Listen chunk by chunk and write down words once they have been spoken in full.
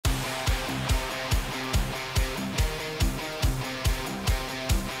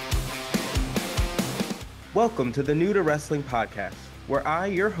Welcome to the New to Wrestling podcast, where I,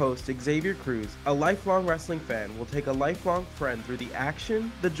 your host, Xavier Cruz, a lifelong wrestling fan, will take a lifelong friend through the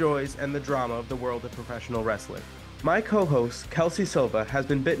action, the joys, and the drama of the world of professional wrestling. My co-host, Kelsey Silva, has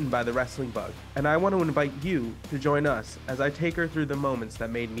been bitten by the wrestling bug, and I want to invite you to join us as I take her through the moments that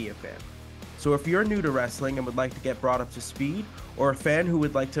made me a fan. So if you're new to wrestling and would like to get brought up to speed, or a fan who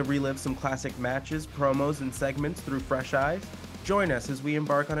would like to relive some classic matches, promos, and segments through fresh eyes, join us as we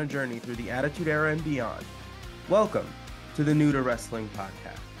embark on a journey through the Attitude Era and beyond. Welcome to the New to Wrestling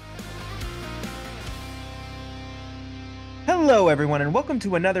podcast. Hello, everyone, and welcome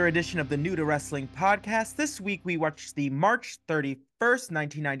to another edition of the New to Wrestling podcast. This week, we watched the March 31st,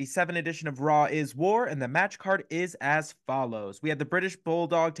 1997 edition of Raw is War, and the match card is as follows. We had the British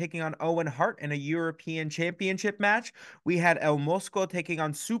Bulldog taking on Owen Hart in a European Championship match. We had El Mosco taking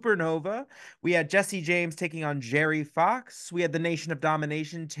on Supernova. We had Jesse James taking on Jerry Fox. We had the Nation of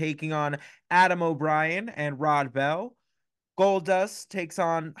Domination taking on Adam O'Brien and Rod Bell. Goldust takes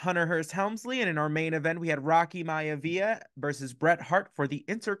on Hunter Hearst Helmsley, and in our main event, we had Rocky Maivia versus Bret Hart for the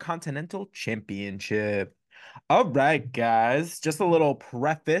Intercontinental Championship. All right, guys, just a little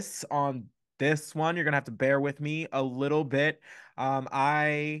preface on this one. You're gonna have to bear with me a little bit.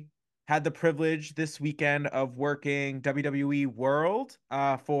 I had the privilege this weekend of working WWE World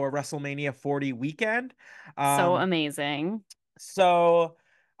for WrestleMania 40 weekend. So Um, amazing. so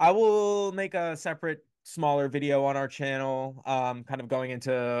I will make a separate smaller video on our channel, kind of going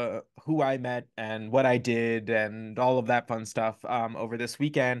into who I met and what I did and all of that fun stuff over this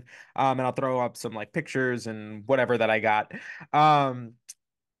weekend. And I'll throw up some like pictures and whatever that I got.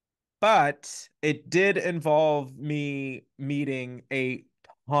 But it did involve me meeting a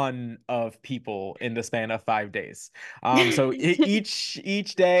ton of people in the span of 5 days. So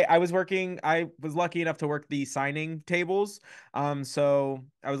each day I was working, I was lucky enough to work the signing tables. So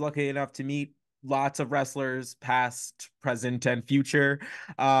I was lucky enough to meet lots of wrestlers, past, present, and future.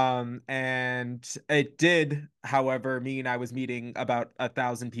 And it did, however, mean I was meeting about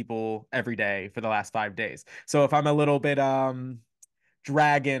 1,000 people every day for the last 5 days. So if I'm a little bit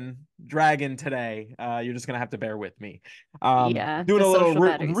dragon today, you're just gonna have to bear with me. Yeah, Doing the a little social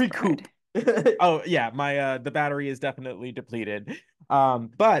battery's recoup. fried. Oh yeah, my the battery is definitely depleted.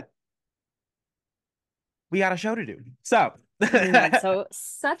 But we got a show to do. So Oh my God, so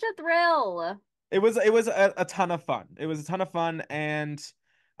such a thrill. it was a ton of fun. It was a ton of fun, and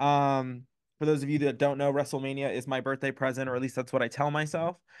for those of you that don't know, WrestleMania is my birthday present, or at least that's what I tell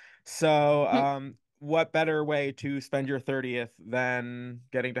myself. So what better way to spend your 30th than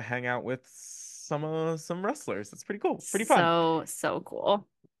getting to hang out with some wrestlers? That's pretty cool, pretty fun. So cool.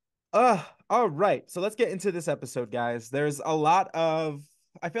 All right. So let's get into this episode, guys. There's a lot of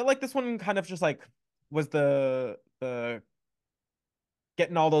I feel like this one kind of just like was the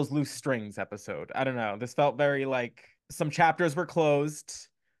getting all those loose strings episode. I don't know. This felt very like some chapters were closed,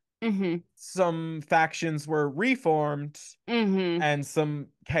 Mm-hmm. some factions were reformed, Mm-hmm. and some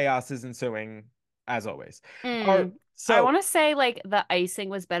chaos is ensuing as always. All right, I so want to say like the icing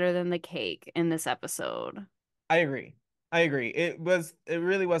was better than the cake in this episode. I agree. I agree. It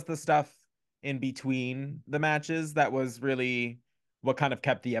really was the stuff in between the matches that was really what kind of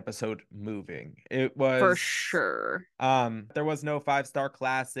kept the episode moving. It For was sure. there was no five-star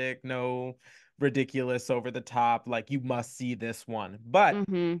classic, no ridiculous over the top like you must see this one. But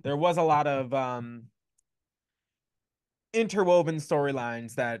Mm-hmm. there was a lot of interwoven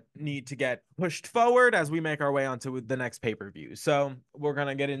storylines that need to get pushed forward as we make our way onto the next pay-per-view. So we're going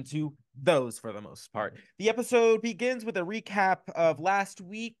to get into those for the most part. The episode begins with a recap of last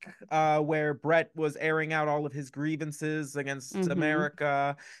week, where Bret was airing out all of his grievances against Mm-hmm.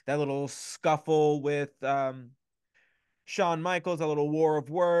 America, that little scuffle with Shawn Michaels, a little war of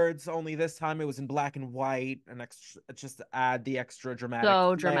words, only this time it was in black and white, and extra, just to add the extra dramatic So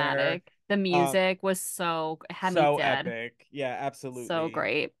flair. dramatic. The Uh, music was it had me so dead. epic. Yeah, So absolutely.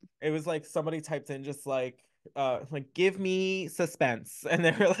 great. It was like somebody typed in just like give me suspense, and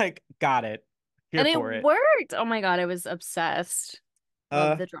they were like, got it. Here And it for it. worked. Oh my God, I was obsessed.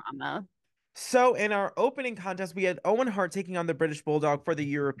 Love Uh the drama. so in our opening contest, we had Owen Hart taking on the British Bulldog for the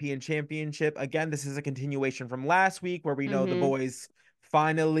European Championship. Again, this is a continuation from last week where we know the Mm-hmm. boys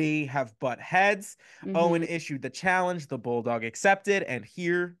finally have butt heads. Owen Mm-hmm. issued the challenge, the Bulldog accepted, and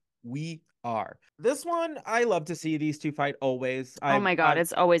here we are. This one, I love to see these two fight always. Oh I my God, I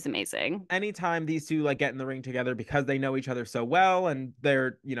it's always amazing. anytime these two like get in the ring together because they know each other so well and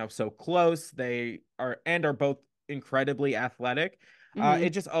they're so close, they are both incredibly athletic. It Hmm.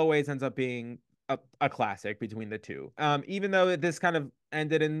 just always ends up being a classic between the two. Even though this kind of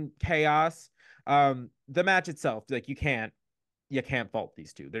ended in chaos, the match itself, like you can't fault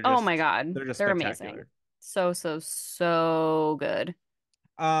these two. Oh my God, They're just they're amazing. spectacular. So good.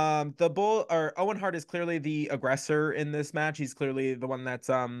 The bull or Owen Hart is clearly the aggressor in this match. He's clearly the one that's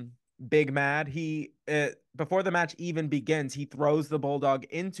big mad. He before the match even begins, he throws the bulldog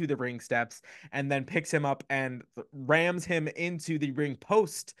into the ring steps and then picks him up and rams him into the ring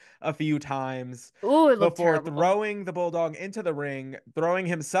post a few times Ooh, it looked before terrible. throwing the bulldog into the ring, throwing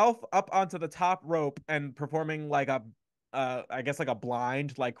himself up onto the top rope and performing like a I guess like a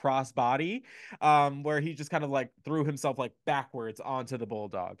blind like cross body where he just kind of like threw himself like backwards onto the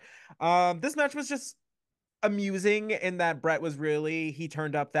bulldog. This match was just amusing in that Bret was really he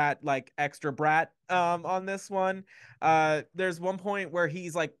turned up that like extra brat on this one. There's one point where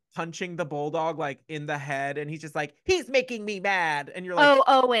he's like punching the bulldog like in the head and he's just like he's making me mad and you're like Oh,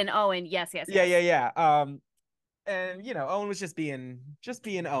 Owen. Yes, yes, yeah, yeah, yes. yeah. And you know, Owen was just being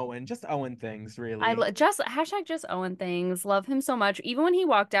Owen, just Owen things really. Just hashtag just Owen things. Love him so much. Even when he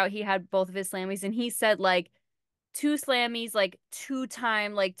walked out, he had both of his slammies and he said like two slammies, like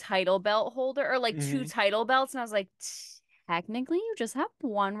two-time like title belt holder or like two Mm-hmm. title belts. And I was like, technically you just have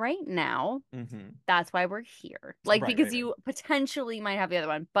one right now. Mm-hmm. That's why we're here. Like Right, because right, right. you potentially might have the other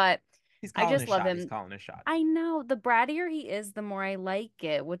one. But He's I calling just his love shot. He's him. calling his shot. I know the brattier he is, the more I like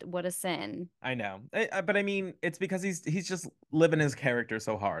it. What a sin. I know, but I mean, it's because he's just living his character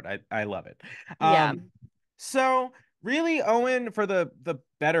so hard. I love it. Yeah. So really, Owen for the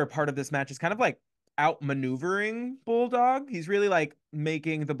better part of this match is kind of like outmaneuvering Bulldog. He's really like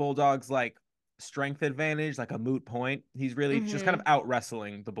making the Bulldog's like strength advantage like a moot point. He's really just kind of Mm-hmm. out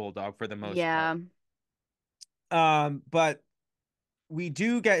wrestling the Bulldog for the most part. Yeah. But we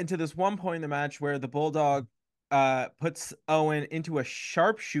do get into this one point in the match where the Bulldog puts Owen into a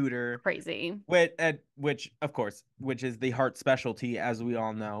sharpshooter Crazy. which of course, which is the Hart specialty, as we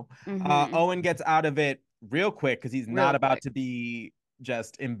all know. Mm-hmm. Owen gets out of it real quick because he's not Real about quick. to be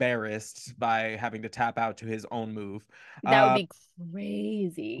just embarrassed by having to tap out to his own move. That would Uh, be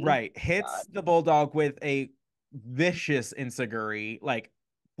crazy. right, hits God. the bulldog with a vicious insecurity, like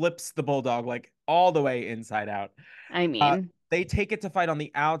flips the bulldog like all the way inside out. I Uh, mean, they take it to fight on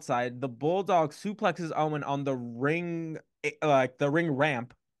the outside. The bulldog suplexes Owen on the ring, like the ring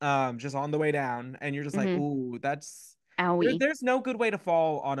ramp, just on the way down, and you're just like, hmm ooh, that's owie. there's no good way to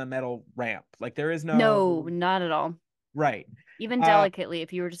fall on a metal ramp. Like there is No, no not at all. right. Even Uh, delicately,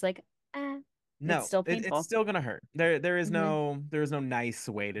 if you were just like, ah, it's no, still it's painful. still gonna hurt. Hmm There is no nice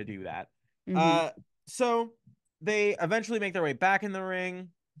way to do that. hmm Uh, so they eventually make their way back in the ring.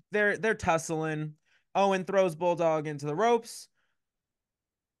 They're tussling. Owen throws Bulldog into the ropes.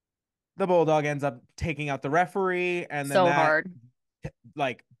 The bulldog ends up taking out the referee, and then So that hard.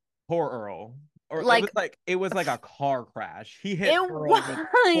 like poor Earl, or Like, it was like a car crash. He hit it Earl with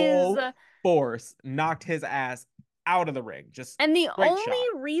full was. force, knocked his ass out of the ring, just And the straight only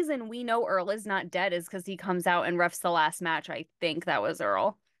shot. reason we know Earl is not dead is because he comes out and refs the last match. I think that was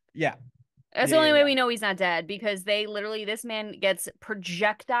Earl. Yeah, That's yeah, the only yeah, way yeah. we know he's not dead because they literally, this man gets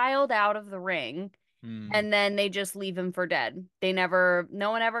projectiled out of the ring Hmm. and then they just leave him for dead. They never,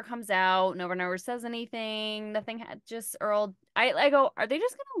 no one ever comes out. No one ever says anything. Nothing had just Earl. I go, are they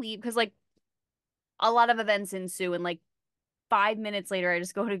just gonna leave? Because like a lot of events ensue and like 5 minutes later, I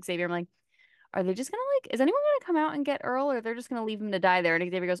just go to Xavier. I'm like, are they just gonna like, is anyone gonna come out and get Earl or they're just gonna leave him to die there? And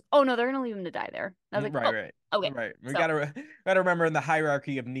Xavier goes, oh no, they're gonna leave him to die there. And I was like, Right, oh, right, okay. right. We So, gotta remember in the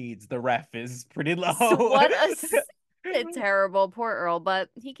hierarchy of needs, the ref is pretty so low. what a terrible poor Earl, but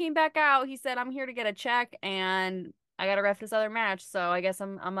he came back out. He said, I'm here to get a check and I gotta ref this other match, so I guess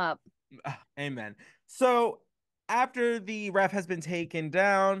I'm up. Amen. So after the ref has been taken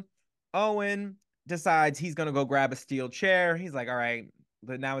down, Owen decides he's gonna go grab a steel chair. He's like, all right,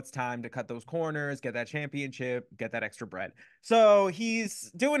 but now it's time to cut those corners, get that championship, get that extra bread. So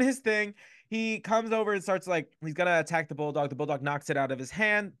he's doing his thing. He comes over and starts like he's gonna attack the bulldog. The bulldog knocks it out of his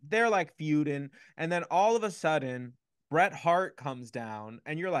hand. They're like feuding, and then all of a sudden, Bret Hart comes down,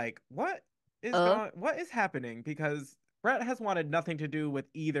 and you're like, Uh, what is happening? Because Bret has wanted nothing to do with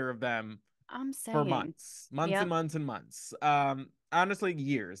either of them I'm for saying. months, months and Yep. months and months. Honestly,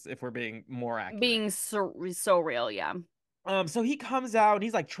 years, if we're being more accurate. Being so real, yeah. So he comes out and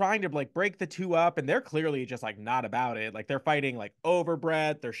he's like trying to like break the two up, and they're clearly just like not about it. Like they're fighting like over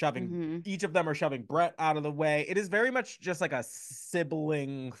Brett. They're shoving hmm each of them are shoving Brett out of the way. It is very much just like a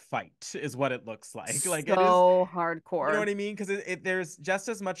sibling fight, is what it looks like. Like it is, So you know hardcore. what I mean? Because there's just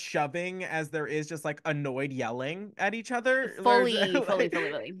as much shoving as there is just like annoyed yelling at each other. There's Fully.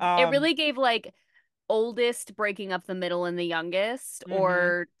 It really gave like oldest breaking up the middle and the youngest, mm-hmm.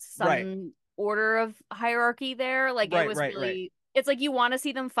 or Right, some order of hierarchy there. Like it right, was right, right. really, it's like you want to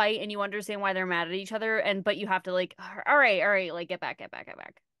see them fight and you understand why they're mad at each other, and but you have to like, all right, like get back.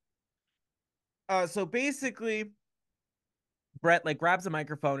 So basically, Bret like grabs a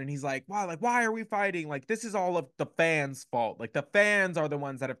microphone and he's like, "Wow, like why are we fighting? Like this is all of the fans' fault. Like the fans are the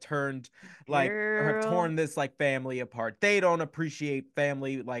ones that have turned like or have Girl. torn this like family apart. They don't appreciate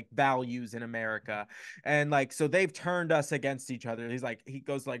family like values in America. And like so they've turned us against each other." He's like he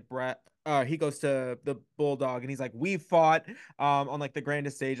goes like Bret he goes to the Bulldog and he's like, "We fought on like the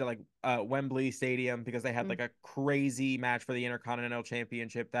grandest stage at like Wembley Stadium because they had like a crazy match for the Intercontinental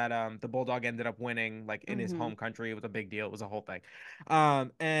Championship that the Bulldog ended up winning like in his Mm-hmm. home country. It was a big deal. It was a whole thing."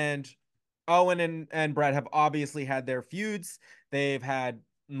 And Owen and Bret have obviously had their feuds. They've had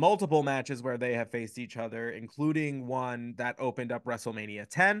multiple matches where they have faced each other, including one that opened up WrestleMania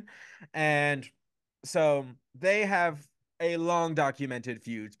 10. And so they have a long documented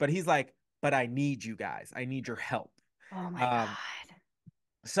feuds, but he's like, "But I need you guys. I need your help." Oh my Um, God.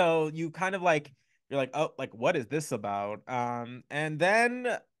 so you kind of like you're like, oh, like what is this about? And then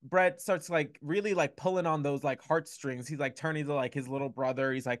Brett starts like really like pulling on those like heartstrings. He's like turning to like his little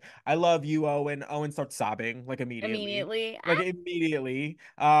brother. He's like, "I love you, Owen." Owen starts sobbing like immediately. Immediately. Like Ah, immediately.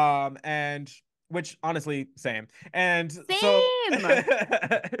 And which honestly, same. And so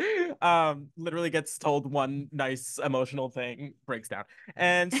same. literally gets told one nice emotional thing, breaks down.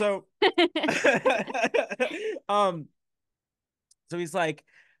 And so um so he's like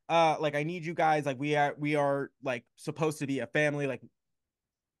I need you guys, like we are like supposed to be a family. Like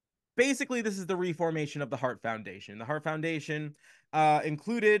basically this is the reformation of the Hart Foundation. The Hart Foundation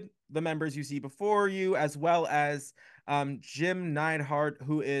included the members you see before you, as well as Jim Neidhart,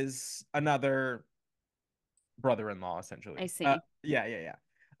 who is another brother-in-law I essentially. see. Yeah, yeah,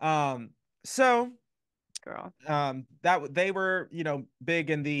 yeah. So Girl. that they were, big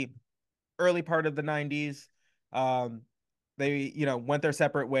in the early part of the 90s. Um, they, went their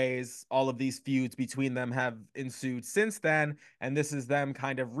separate ways. All of these feuds between them have ensued since then, and this is them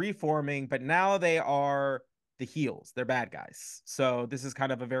kind of reforming, but now they are the heels. They're bad guys. So this is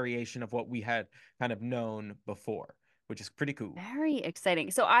kind of a variation of what we had kind of known before, which is pretty cool. Very exciting.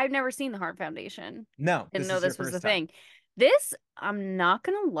 So I've never seen the Hart Foundation. No, Didn't this know is your this was a first time. thing. This, I'm not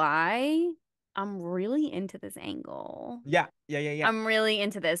gonna lie, I'm really into this angle. Yeah, yeah, yeah, yeah. I'm really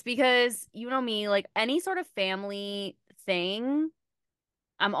into this because you know me, like any sort of family thing,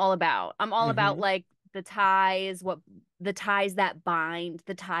 I'm all about. I'm all about Mm-hmm. like the ties, what the ties that bind,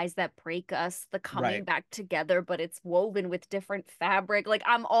 the ties that break us, the coming Right. back together, but it's woven with different fabric. Like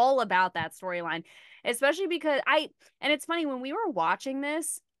I'm all about that storyline, especially because and it's funny when we were watching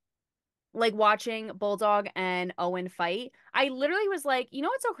this, like watching Bulldog and Owen fight, I literally was like, you know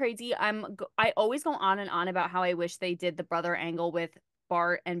what's so crazy? I always go on and on about how I wish they did the brother angle with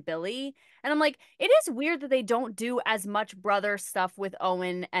Bart and Billy. And I'm like, it is weird that they don't do as much brother stuff with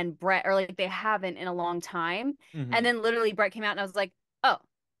Owen and Bret, or like they haven't in a long time. And Mm-hmm. then literally Bret came out and I was like, oh,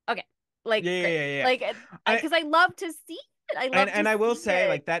 okay. Like Yeah, yeah, great. yeah, yeah. Like I because I love to see it. I love to and I will see say it.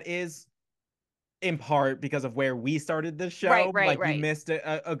 like that is in part because of where we started this Right, show. right, Like you right. missed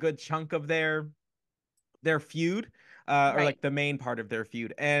a good chunk of their feud, or Right. like the main part of their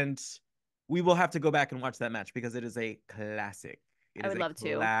feud. And we will have to go back and watch that match because it is a classic. It I is would a love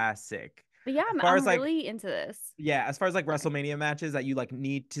to. classic. But yeah, As far as I'm like really into this. yeah, as far as like Sorry. WrestleMania matches that you like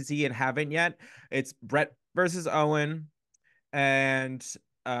need to see and haven't yet, it's Bret versus Owen and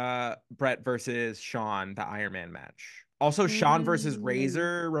Bret versus Shawn, the Iron Man match. Also, Shawn versus Mm.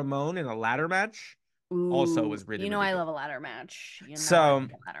 Razor Ramon in a ladder match also Ooh, was really, you know really I good. love a ladder match. You know I love So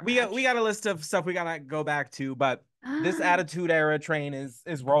a ladder we got match. a list of stuff we gotta go back to, but this Attitude Era train is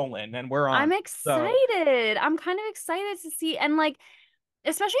rolling and we're I'm on. So excited. I'm kind of excited to see and like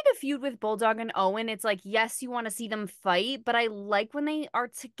especially the feud with Bulldog and Owen, it's like yes, you want to see them fight, but I like when they are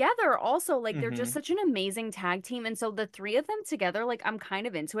together also. Like they're just mhm, such an amazing tag team and so the three of them together like I'm kind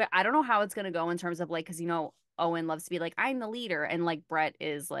of into it. I don't know how it's going to go in terms of like cuz you know Owen loves to be like I'm the leader and like Brett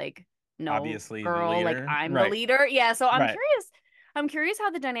is like no obviously the girl, like leader. I'm the Right, leader. Yeah, so I'm right. curious. I'm curious how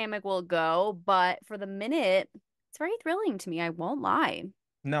the dynamic will go, but for the minute, it's very thrilling to me. I won't lie.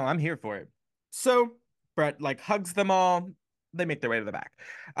 No, I'm here for it. So Brett like hugs them all. They make their way to the back.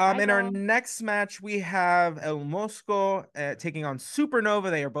 Bye, In our girl. next match, we have El Mosco taking on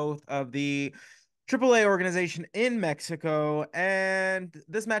Supernova. They are both of the AAA organization in Mexico, and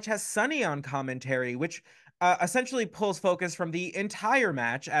this match has Sunny on commentary, which essentially pulls focus from the entire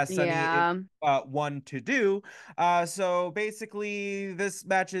match as Sunny Yeah. won to do. So basically, this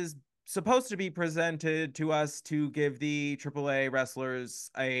match is supposed to be presented to us to give the AAA wrestlers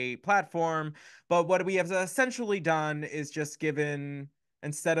a platform, but what we have essentially done is just given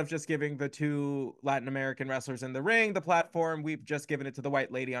Instead of just giving the two Latin American wrestlers in the ring the platform, we've just given it to the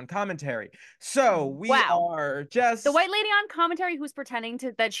white lady on commentary. So we Wow. are The just white lady on commentary who's pretending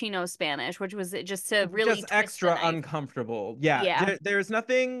to that she knows Spanish, which was just to really just twist the extra knife. uncomfortable. Yeah, Yeah. there's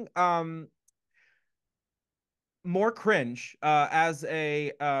nothing more cringe as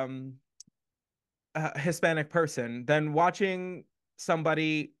a Hispanic person than watching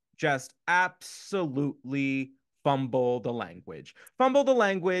somebody just absolutely fumble the language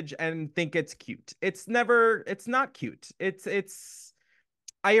and think it's cute. It's not cute.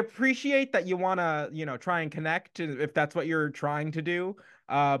 I appreciate that you want to, try and connect if that's what you're trying to do.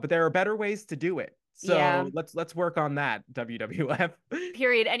 But there are better ways to do it. Yeah. So let's work on that, WWF.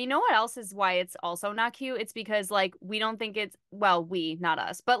 Period. And you know what else is why it's also not cute? It's because like we don't think it's well, we, not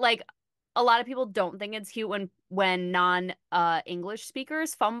us, but like a lot of people don't think it's cute when non English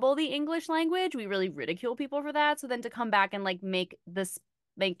speakers fumble the English language. We really ridicule people for that. So then to come back and like make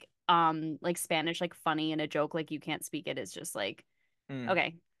like Spanish like funny and a joke like you can't speak it is just like Mm. okay.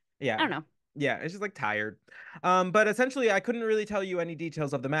 I Yeah. don't know. Yeah, it's just like tired. But essentially, I couldn't really tell you any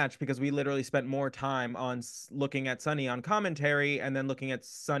details of the match because we literally spent more time on looking at Sunny on commentary and then looking at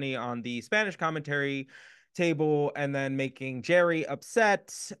Sunny on the Spanish commentary table and then making Jerry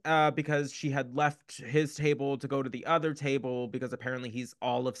upset because she had left his table to go to the other table because apparently he's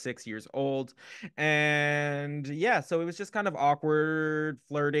all of 6 years old. And yeah, so it was just kind of awkward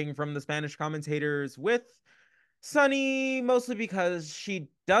flirting from the Spanish commentators with Sunny, mostly because she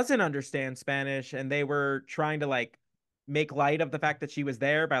doesn't understand Spanish and they were trying to like make light of the fact that she was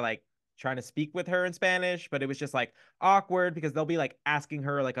there by like trying to speak with her in Spanish, but it was just like awkward because they'll be like asking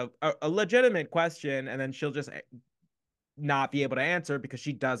her like a legitimate question and then she'll just not be able to answer because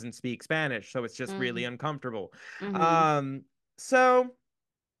she doesn't speak Spanish. So it's just really Mm, uncomfortable. mm-hmm. Um, so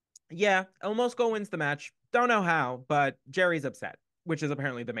yeah, Almost wins the match. Don't know how, but Jerry's upset, which is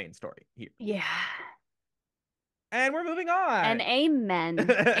apparently the main story here. Yeah. And we're moving And on. amen.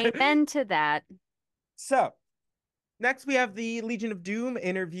 Amen to that. So, next we have the Legion of Doom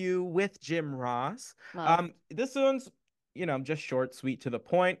interview with Jim Ross. Love. This one's, just short, sweet, to the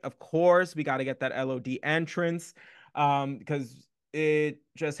point. Of course, we got to get that LOD entrance, because it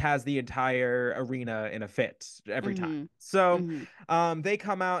just has the entire arena in a fit every time. Mm-hmm. So, Mm-hmm. they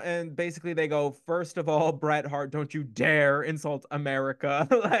come out and basically they go, first of all, Bret Hart, don't you dare insult America.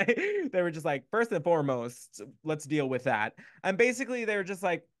 Like they were just like, first and foremost, let's deal with that. And basically, they were just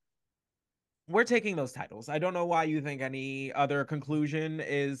like, we're taking those titles. I don't know why you think any other conclusion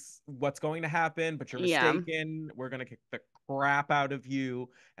is what's going to happen, but you're Yeah. mistaken. We're going to kick the crap out of you,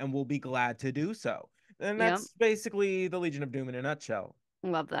 and we'll be glad to do so. And Yep. that's basically the Legion of Doom in a nutshell.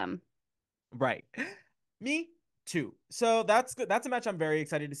 Love them. Right. Me too. So that's good. That's a match I'm very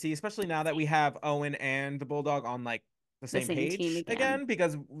excited to see, especially now that we have Owen and the Bulldog on like the The same same team page again. again.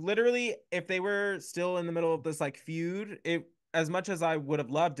 Because literally, if they were still in the middle of this like feud, it as much as I would have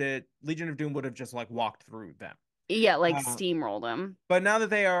loved it, Legion of Doom would have just like walked through them. Yeah, like Uh, steamrolled them. but now that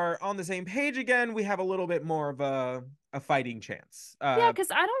they are on the same page again, we have a little bit more of a fighting chance. Yeah, because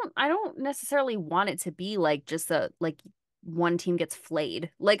I don't necessarily want it to be like just a like one team gets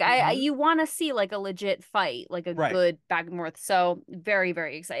flayed. Like Mhm. you want to see like a legit fight, like a Right, good back and forth. So very,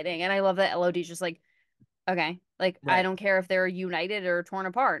 very exciting. And I love that LOD's just like, okay, like I right. don't care if they're united or torn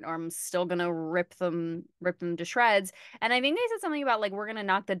apart, or I'm still gonna rip them to shreds. And I think they said something about like we're gonna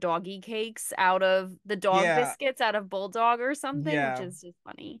knock the doggy cakes out of the dog Yeah, biscuits out of Bulldog or something, which yeah, is just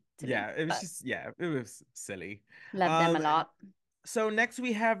funny to me. yeah. It was But just it was silly. love them a And lot. so next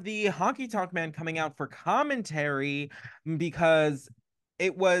we have the Honky Tonk Man coming out for commentary because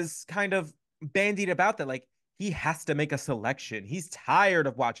it was kind of bandied about that like he has to make a selection. He's tired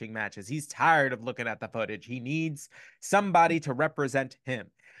of watching matches. He's tired of looking at the footage. He needs somebody to represent him.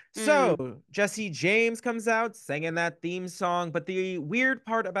 Mm. So Jesse James comes out singing that theme song, but the weird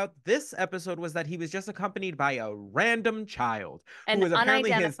part about this episode was that he was just accompanied by a random child who An was apparently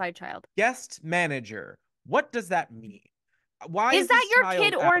his unidentified child. guest manager. What does that mean? Why Is is that this your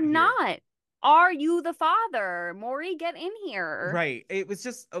kid child or out here? not? Are you the father? Maury, get in here. Right. It was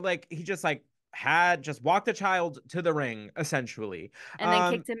just like he just like had just walked a child to the ring, essentially. And then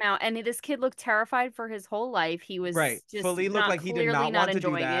Um, kicked him out. And this kid looked terrified for his whole life. He right. was just Fully looked not like he did clearly not not want to do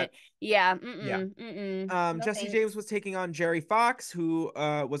enjoying that. it. Yeah, Yeah. No Jesse James thanks. was taking on Jerry Fox, who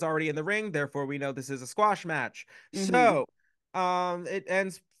was already in the ring. Therefore, we know this is a squash match. Mm-hmm. So, it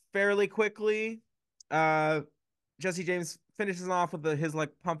ends fairly quickly. Uh, Jesse James finishes off with his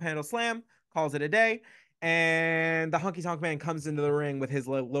like pump handle slam, calls it a day, and the Honky Tonk Man comes into the ring with his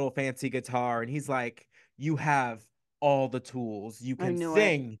little fancy guitar, and he's like, "You have all the tools. You I can knew it.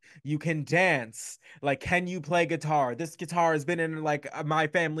 sing, you can dance. Like, can you play guitar? This guitar has been in like my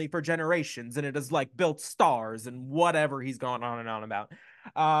family for generations and it has like built stars and whatever he's going on and on about.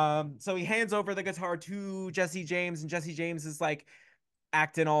 So he hands over the guitar to Jesse James, and Jesse James is like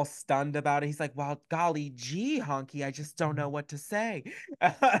acting all stunned about it. He's like, well, golly gee, Honky, I just don't know what to say.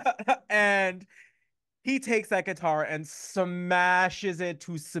 And he takes that guitar and smashes it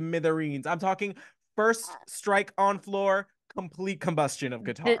to smithereens. I'm talking first strike on floor, complete combustion of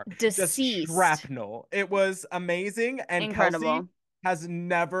guitar, just Deceased. shrapnel. It was amazing. And Kelsey Incredible. has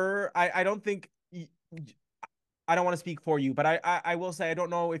never, I don't think, I don't want to speak for you, but I will say, I don't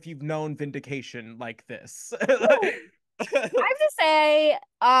know if you've known vindication like this. I have to say,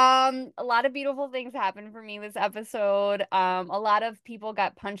 a lot of beautiful things happened for me this episode. A lot of people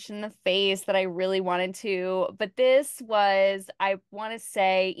got punched in the face that I really wanted to, but this was, I want to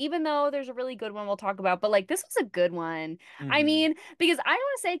say, even though there's a really good one we'll talk about, but like this was a good one. I Hmm. mean, because I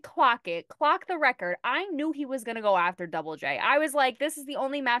want to say clock it, clock the record. I knew he was gonna go after Double J. I was like, this is the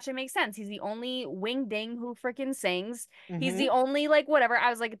only match that makes sense. He's the only wing ding who freaking sings. He's the Hmm. only like whatever. I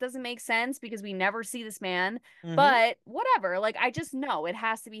was like, it doesn't make sense because we never see this man. Hmm. But whatever, like I just know it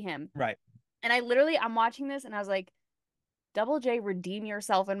has to be him. Right. And I literally I'm watching this and I was like, Double J, redeem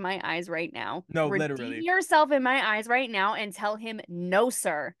yourself in my eyes right now. No, Redeem literally. yourself in my eyes right now and tell him no,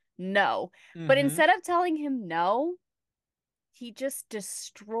 sir. No. But Hmm. instead of telling him no, he just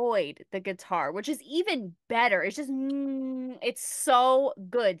destroyed the guitar, which is even better. It's just it's so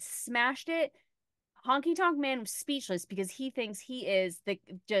good. Smashed it. Honky Tonk Man was speechless because he thinks he is the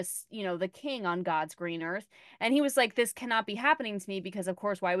just, the king on God's green earth. And he was like, this cannot be happening to me because, of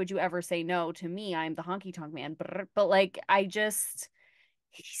course, why would you ever say no to me? I'm the Honky Tonk Man. But like,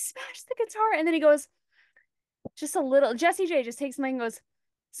 he smashed the guitar and then he goes, just a little. Jesse J just takes the mic and goes,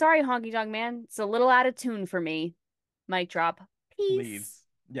 sorry, Honky Tonk Man. It's a little out of tune for me. Mic drop. Peace. Leaves.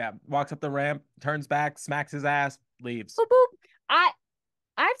 Yeah, walks up the ramp, turns back, smacks his ass, leaves. Boop, boop. I,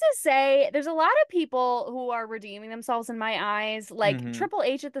 I have to say, there's a lot of people who are redeeming themselves in my eyes. Like Hmm. Triple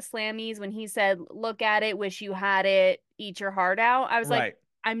H at the Slammies when he said, look at it, wish you had it, eat your heart out. I was like, Right.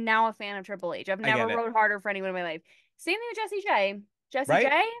 I'm now a fan of Triple H. I've I never get it. rode harder for anyone in my life. Same thing with Jesse J. Jesse Right?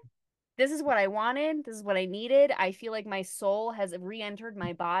 J, this is what I wanted. This is what I needed. I feel like my soul has re-entered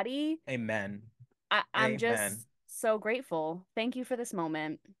my body. Amen. I'm Amen. just so grateful. Thank you for this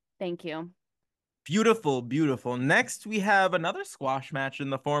moment. Thank you. Beautiful, beautiful. Next, we have another squash match in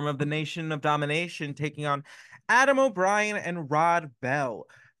the form of the Nation of Domination taking on Adam O'Brien and Rod Bell.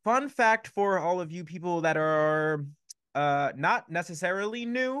 Fun fact for all of you people that are not necessarily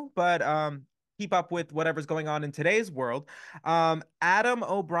new, but keep up with whatever's going on in today's world. Adam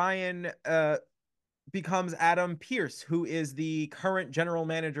O'Brien becomes Adam Pearce, who is the current general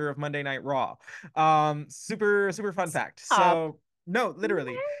manager of Monday Night Raw. Super, super fun fact. Stop. So, no,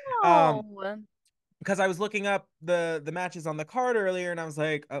 literally. Um, No. because I was looking up the matches on the card earlier, and I was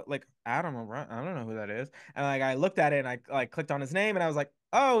like Adam O'Brien, I don't know who that is, and like I looked at it and I like clicked on his name, and I was like,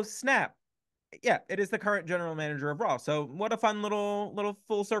 oh snap, yeah, it is the current general manager of Raw. So what a fun little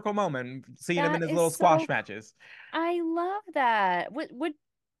full circle moment seeing him in That his is little squash so matches. I love that.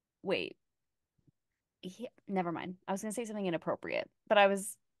 Wait. Never mind. I was gonna say something inappropriate, but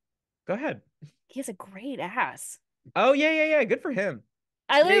Go ahead. he has a great ass. Oh yeah, yeah, yeah. Good for him.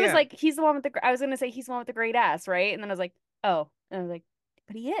 I Yeah, literally was yeah. like, he's the one with I was gonna say he's the one with the great ass, right? And then I was like, oh, and I was like,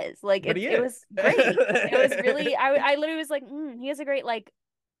 but he is. Like But he it is. was great. It was really, I literally was like, he has a great like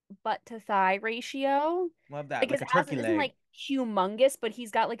butt to thigh ratio. Love that. Like Like his a ass turkey isn't leg like humongous, but he's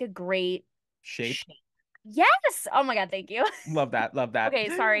got like a great shape. shape. Yes. Oh my God, thank you. Love that. Love that. Okay,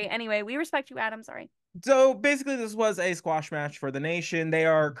 sorry. Anyway, we respect you, Adam. Sorry. So basically, this was a squash match for the nation. They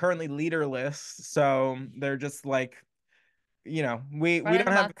are currently leaderless, so they're just like, we Running don't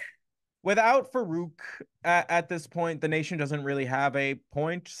have amok. without Farouk at this point. The nation doesn't really have a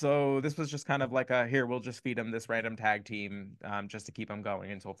point, so this was just kind of like a here. We'll just feed him this random tag team, just to keep him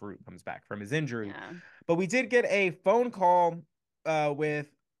going until Farouk comes back from his injury. Yeah. But we did get a phone call with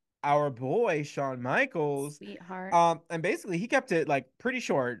our boy Shawn Michaels. Sweetheart. And basically he kept it like pretty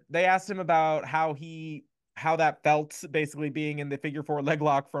short. They asked him about how that felt basically being in the figure four leg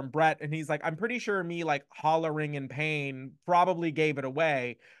lock from Bret, and he's like, I'm pretty sure me like hollering in pain probably gave it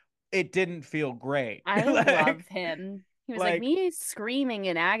away. It didn't feel great. I love him. He was like, Like me screaming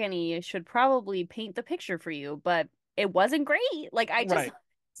in agony should probably paint the picture for you, but it wasn't great. Like, I just right.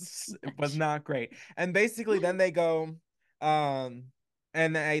 It was not great. And basically then they go, um,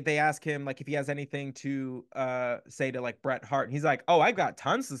 and they ask him like if he has anything to say to like Bret Hart. And he's like, oh, I've got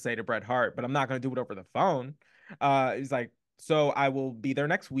tons to say to Bret Hart, but I'm not gonna do it over the phone. He's like, So I will be there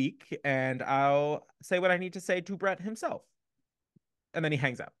next week and I'll say what I need to say to Bret himself. And then he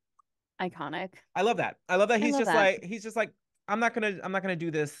hangs out. Iconic. I love that. I love that I love that. he's just like I'm not gonna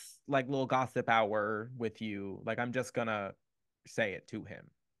do this like little gossip hour with you. Like I'm just gonna say it to him.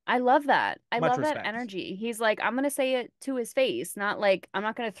 I love that. I Much love that respect. energy. He's like, I'm gonna say it to his face, not like I'm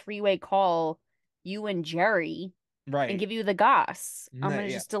not gonna three-way call you and Jerry and Right. give you the goss. I'm gonna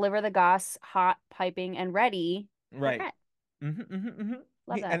Yeah. just deliver the goss hot, piping, and ready for Right. Brett.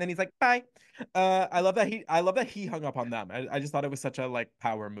 Love And that. then he's like, bye. I love that he hung up on them. I just thought it was such a like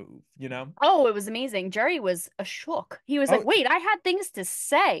power move, you know? Oh, it was amazing. Jerry was a shook. He was like, Oh, wait, I had things to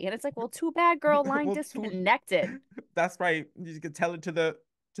say. And it's like, well, too bad, girl, line well, too, disconnected. that's right. You could tell it to the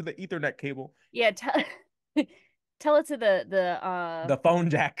Ethernet cable, Yeah, tell tell it to the phone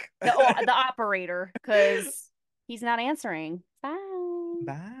jack. the operator, because he's not answering. Bye.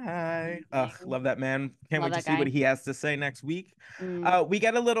 Bye. Ugh, Amazing. love that man. Can't Love wait to that see what guy. he has to say next week. Mm, We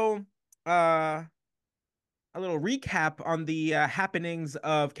get uh a little recap on the happenings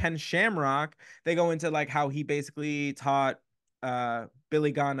of Ken Shamrock. They go into like how he basically taught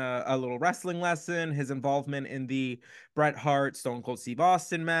Billy Gunn a little wrestling lesson, his involvement in the Bret Hart Stone Cold Steve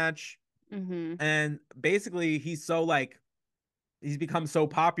Austin match. hmm And basically he's become so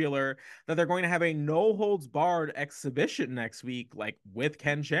popular that they're going to have a no holds barred exhibition next week, like with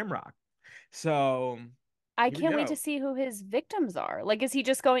Ken Shamrock. So I here we can't wait to go. see who his victims are. Like, is he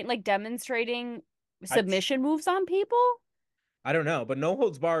just going like demonstrating I submission moves on people? I don't know, but no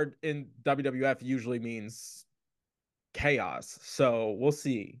holds barred in WWF usually means chaos. So we'll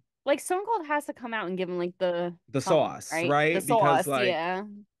see. Like Stone Cold has to come out and give him like the The something, sauce, right? The right? Because sauce, like yeah.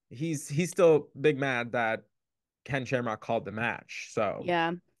 he's still big mad that Ken Shamrock called the match. So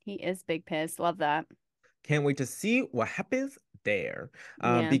Yeah, he is big pissed. Love that. can't wait to see what happens there.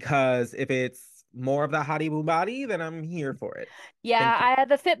 Yeah. Because if it's more of the hottie boo body, then I'm here for it. Thank you. Yeah,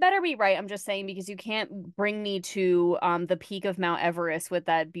 the fit better be right. I'm just saying because you can't bring me to the peak of Mount Everest with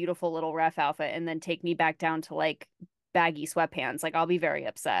that beautiful little ref outfit and then take me back down to like baggy sweatpants. Like I'll be very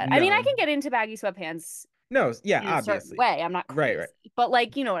upset. I mean, I No. can get into baggy sweatpants No, yeah, in a certain obviously. way. I'm not Right, crazy. right. But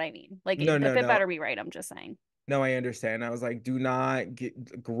like, you know what I mean? Like No, the no, fit no. better be right. I'm just saying. No, I understand. I was like, do not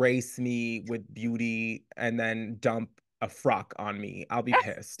grace me with beauty and then dump a frock on me. I'll be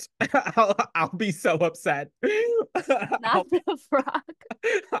pissed. I'll be so upset. Not the frock.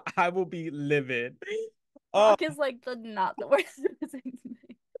 I will be livid. Oh, Frock is like the not the worst thing to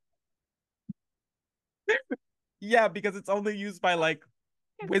me. yeah, because it's only used by like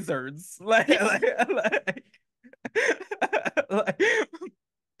wizards. Like, I'm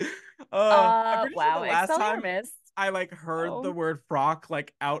pretty sure the Wow. last Excel or time miss? I like heard the Oh. word frock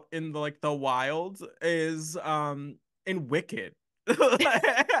like out in the like the wild is in Wicked.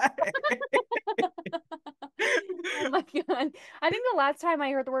 Oh my God. I think the last time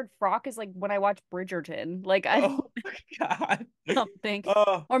I heard the word frock is like when I watched Bridgerton. Like I Oh my God. something.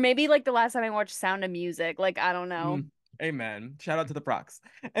 Oh, Or maybe like the last time I watched Sound of Music. Like I don't know. mm, amen. Shout out to the frocks.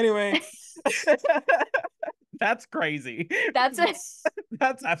 Anyway, that's crazy. That's it.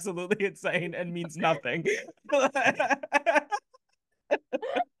 That's absolutely insane and means nothing.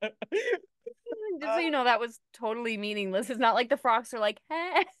 Just so you know, that was totally meaningless. It's not like the frocks are like,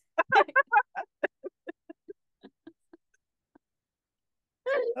 hey.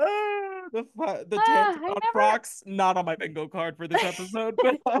 The tangent I on never frocks not on my bingo card for this episode,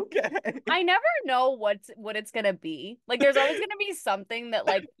 but okay. I never know what it's gonna be. Like there's always gonna be something that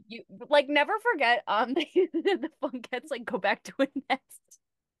like you like never forget the Funkettes like go back to a nest.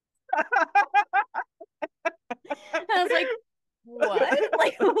 And I was like, what?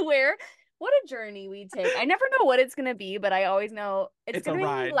 Like where? What a journey we take. I never know what it's gonna be, but I always know it's It's a gonna make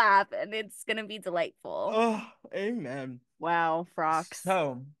me ride. laugh and it's gonna be delightful. Oh, amen. Wow, frocks.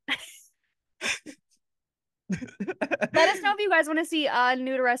 So Let us know if you guys want to see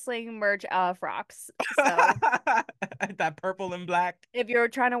new to wrestling merch frocks. So that purple and black. if you're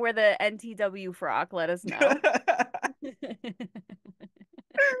trying to wear the NTW frock, let us know.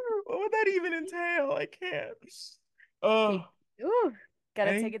 What would that even entail? I can't. Take, Oh, ooh,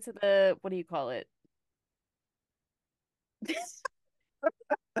 gotta take any it to the, what do you call it?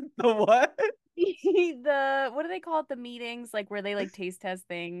 the what? What do they call it? The meetings, like where they like taste test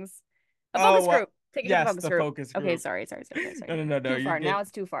things. A Oh, focus what? group. Take it to the Yes, focus the group. focus Okay, group. No, sorry. no, no, no. Too You're far. Now good.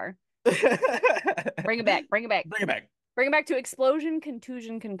 it's too far. Bring Bring it back. Bring it back. it back. Bring it back to explosion,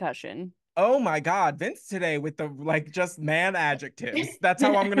 contusion, concussion. Oh my God, Vince today with the like just man adjectives. That's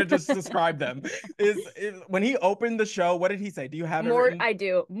how I'm gonna just describe them. Is when he opened the show, what did he say? Do you have it written? I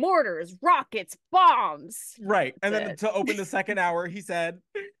do. Mortars, rockets, bombs. Right. And That's then it. to open the second hour, he said,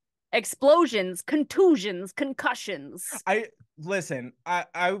 Explosions, contusions, concussions I listen.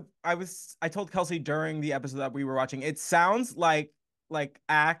 I told Kelsey during the episode that we were watching. It sounds like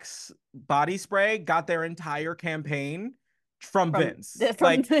Axe body spray got their entire campaign from from Vince. from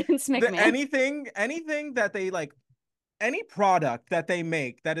Like Vince McMahon. anything that they like, any product that they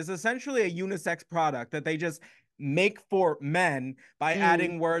make that is essentially a unisex product that they just make for men by Mm,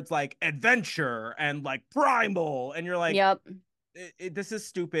 adding words like adventure and like primal, and you're like, yep. this is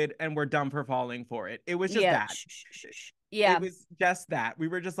stupid and we're dumb for falling for it. It was just Yeah. that. Shh, shh, shh, It, shh. it Yeah, was just that. We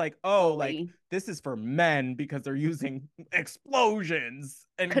were just like, oh, like fully. this is for men because they're using explosions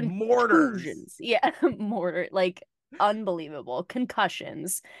and mortars. Contusions. Yeah, mortar. Like unbelievable.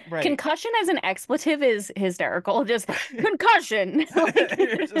 Concussions. Right. Concussion as an expletive is hysterical. Just concussion.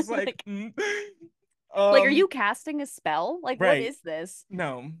 You're just like, like, like, are um, you casting a spell? Like, what right. is this?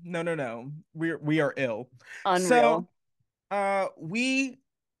 No, no, no, no. We are ill. So, Unreal. we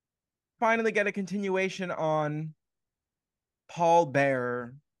finally get a continuation on Paul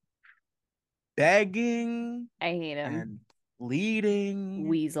Bearer begging I hate him. and pleading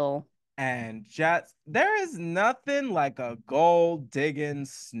Weasel. and just there is nothing like a gold digging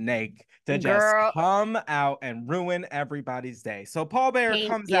snake to just Girl, come out and ruin everybody's day. So Paul Bearer thank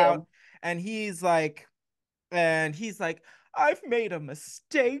comes out you. and he's like, I've made a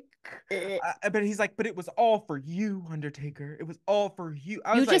mistake. Ugh. But he's like, but it was all for you, Undertaker. It was all for you.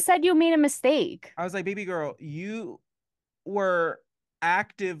 I You was just like, said you made a mistake. I was like, baby girl, you were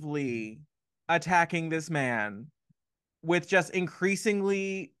actively attacking this man with just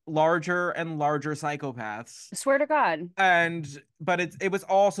increasingly larger and larger psychopaths. I swear to God. And but it was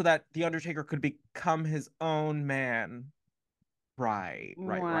all so that the Undertaker could become his own man. Right,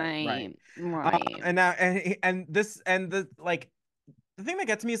 right, right, right. Right. Right. And now and this and the like the thing that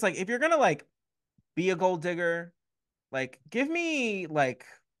gets me is like, if you're gonna like be a gold digger, like give me like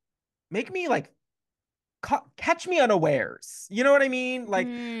make me like catch me unawares. You know what I mean? Like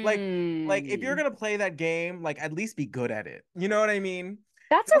if you're Hmm. gonna play that game, like at least be good at it. You know what I mean?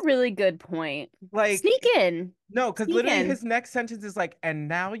 That's a Also, really good point. Sneak like in. no, because Sneak literally in. his next sentence is like, and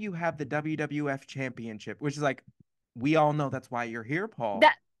now you have the WWF championship, which is like, we all know that's why you're here, Paul.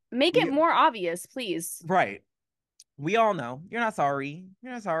 That make it We more obvious, please. right. We all know. You're not sorry.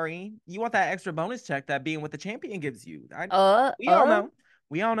 You're not sorry. You want that extra bonus check that being with the champion gives you. Uh, We all uh, know.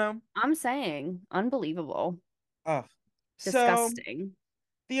 We all know. I'm saying unbelievable. Oh. So Disgusting.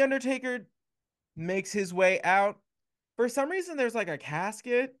 the Undertaker makes his way out. For some reason, there's like a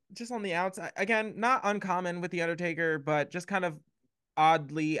casket just on the outside. Again, not uncommon with the Undertaker, but just kind of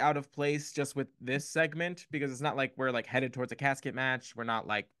oddly out of place just with this segment because it's not like we're like headed towards a casket match. We're not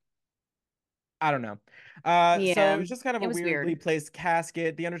like, I don't know. So Yeah. it's just kind of It a was weirdly weird. placed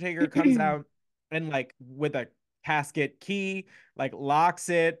casket. The Undertaker comes out and like with a casket key, like locks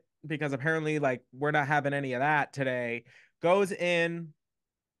it because apparently like we're not having any of that today. Goes in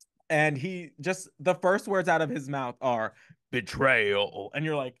and he just the first words out of his mouth are betrayal, and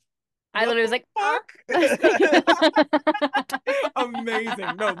you're like, I what literally was the like, fuck?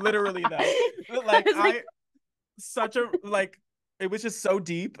 Amazing. No, literally though, I like was like, I such a like it was just so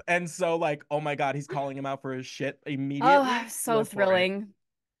deep and so like, oh my god, he's calling him out for his shit oh, immediately. so Live for it. thrilling.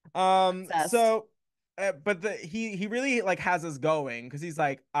 Obsessed. So but he really like has us going because he's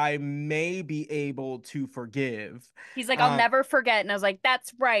like, I may be able to forgive. He's like, I'll um never forget. And I was like,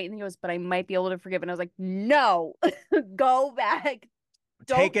 that's right. And he goes, but I might be able to forgive. And I was like, no, go back.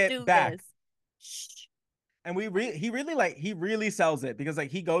 Take Don't it do back. this. Shh. And he really sells it because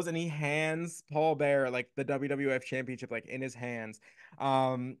like he goes and he hands Paul Bear like the WWF championship like in his hands.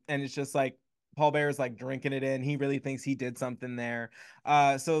 And it's just like Paul Bear is like drinking it in. He really thinks he did something there.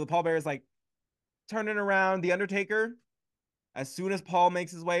 So the Paul Bear is like turning around. The Undertaker, as soon as Paul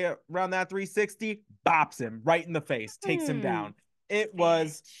makes his way around that 360, bops him right in the face, takes him Hmm. down. It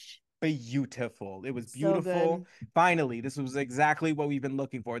was Bitch. beautiful. It was So beautiful. good. Finally, this was exactly what we've been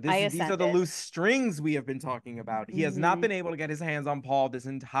looking for. I These are the ascended. loose strings we have been talking about. He has not Hmm. been able to get his hands on Paul this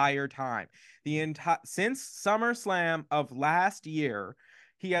entire time. The entire since SummerSlam of last year,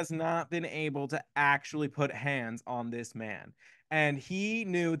 he has not been able to actually put hands on this man. And he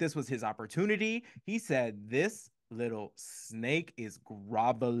knew this was his opportunity. He said, "This little snake is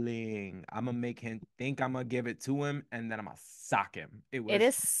groveling. I'm gonna make him think I'm gonna give it to him, and then I'm gonna sock him." It It was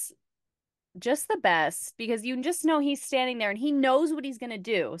is just the best because you just know he's standing there and he knows what he's gonna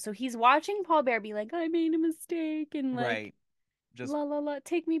do. So he's watching Paul Bear be like, I made a mistake and like right. Just la la la,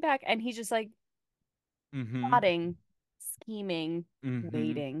 take me back. And he's just like mm-hmm. plotting, scheming, Mm-hmm.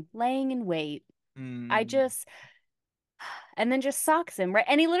 waiting, laying in wait. I Mm. just and then just socks him, right?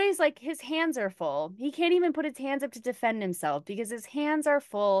 And he literally is like, his hands are full. He can't even put his hands up to defend himself because his hands are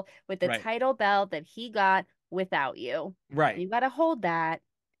full with the Right. title belt that he got without you. And Right. you got to hold that.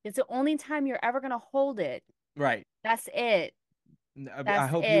 It's the only time you're ever going to hold it. Right. That's it. I That's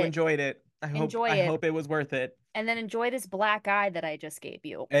hope you it. enjoyed it. Enjoy I it. hope it was worth it. And then enjoy this black eye that I just gave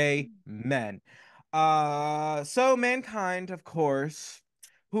you. Amen. So Mankind, of course,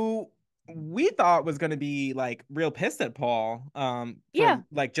 who we thought was going to be like real pissed at Paul for Yeah,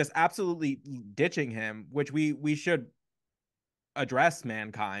 like just absolutely ditching him, which we should address.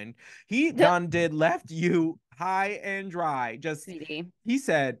 Mankind, he done did left you high and dry. Just sweetie. he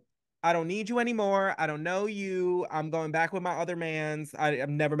said, I don't need you anymore. I don't know you. I'm going back with my other mans. I've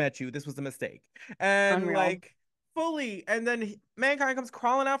never met you. This was a mistake. And Unreal. like fully, and then Mankind comes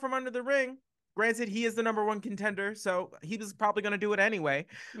crawling out from under the ring. Granted, he is the number one contender, so he was probably going to do it anyway.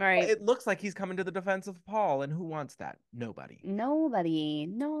 But Right. it looks like he's coming to the defense of Paul, and who wants that? Nobody.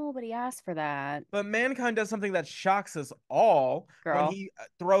 Nobody asked for that, But Mankind does something that shocks us all when girl. he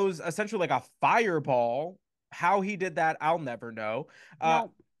throws essentially like a fireball. How he did that, I'll never know. Uh,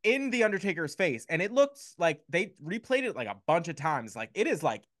 No, in the Undertaker's face, and it looks like they replayed it like a bunch of times. Like it is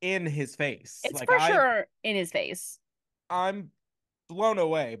like in his face. it's for sure in his face. I'm blown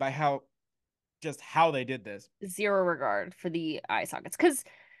away by how just how they did this. Zero regard for the eye sockets.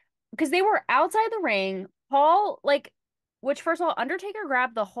 Because they were outside the ring. Paul, like, which first of all, Undertaker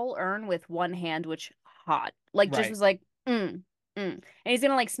grabbed the whole urn with one hand, which hot. Like, just Right. was like, And he's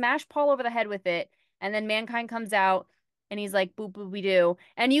gonna like smash Paul over the head with it. And then Mankind comes out and he's like, boop, boop, doo.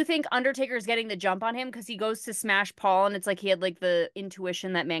 And you think Undertaker's getting the jump on him because he goes to smash Paul and it's like he had like the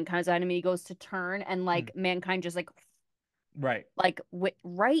intuition that Mankind's on him. And he goes to turn and Mm. like Mankind just Right. like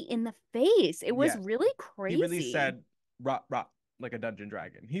right in the face. It was Yes. really He really crazy. said rot rot like a dungeon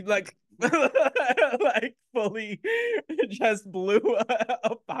dragon. He like like fully just blew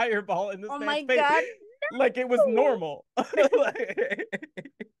a fireball in this Oh man's my face God. like it was No. normal.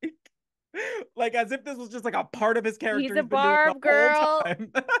 Like as if this was just like a part of his character He's a he's been doing the barb whole girl.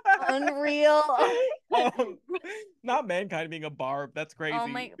 time. Unreal. Oh my um, God. not Mankind being a barb. That's Oh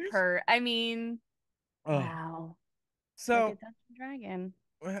crazy. my I mean, Oh, wow. Like a so Dungeon Dragon.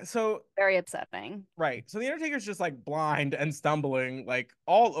 so Very upsetting. right. So the Undertaker's just like blind and stumbling like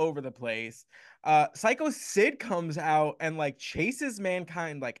all over the place. Psycho Sid comes out and like chases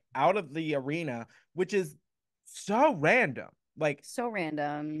Mankind like out of the arena, which is so random. Like So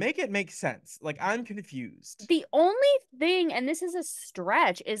random. make it make sense. Like I'm confused. The only thing, and this is a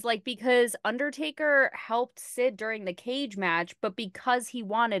stretch, is like because Undertaker helped Sid during the cage match, but because he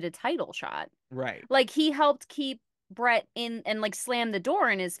wanted a title shot. Right. Like he helped keep Bret in and like slam the door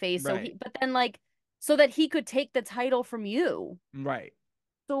in his face. So Right. he, but then like, so that he could take the title from you. Right.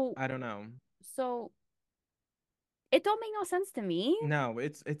 So, I don't know. so it don't make no sense to me. No,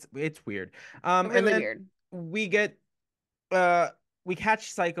 it's weird. And Really then weird. we get uh we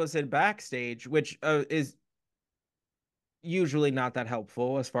catch Psycho Sid backstage, which is usually not that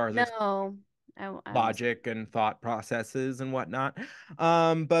helpful as far as No, I won't say. logic and thought processes and whatnot.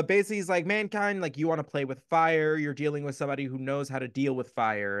 But basically he's like, Mankind, like you want to play with fire, you're dealing with somebody who knows how to deal with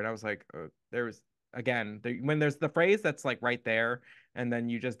fire. And I was like, there was again, when there's the phrase that's like right there, and then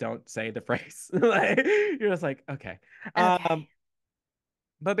you just don't say the phrase. Like, you're just like, okay. Okay.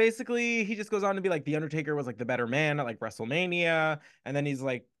 But basically, he just goes on to be like the Undertaker was like the better man at like WrestleMania, and then he's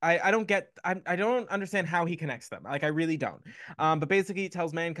like, I don't get, I don't understand how he connects them. Like I really don't. But basically, he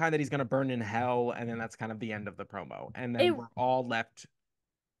tells Mankind that he's gonna burn in hell, and then that's kind of the end of the promo, and then It we're all left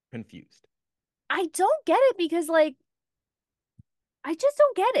confused. I don't get it because like I just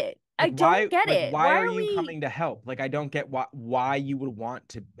don't get it. I don't get Like it. why Why are are you we coming to help? Like I don't get why you would want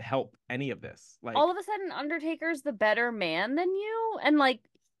to help any of this. all Like of a sudden Undertaker's the better man than you? And like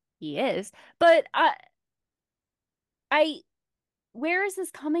he is. But I where is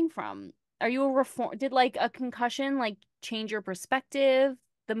this coming from? Are you a reform did like a concussion like change your perspective?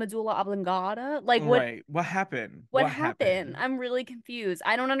 The medulla oblongata? Like right, what happened? what What happened? happened? I'm really confused.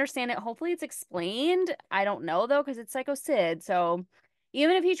 I don't understand it. Hopefully it's explained. I don't know though, because it's Psycho Sid. So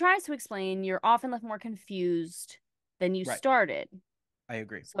even if he tries to explain, you're often left more confused than you Right, started. I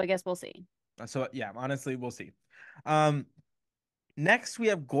agree. So I guess we'll see. So yeah, honestly, we'll see. Um, Next, we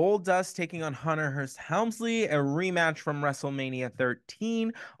have Goldust taking on Hunter Hearst Helmsley, a rematch from WrestleMania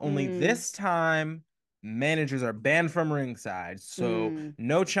 13. Only Mm, this time, managers are banned from ringside. So mm,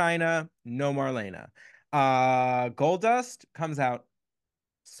 no China, no Marlena. Goldust comes out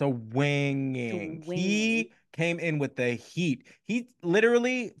swinging. swinging. He came in with the heat. He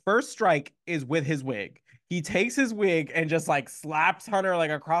literally, first strike is with his wig. he takes his wig and just like slaps Hunter like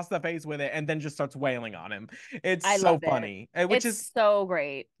across the face with it and then just starts wailing on him. It's I so love it. funny. Which is It's so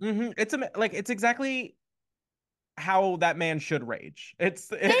great. like it's exactly how that man should rage. Thank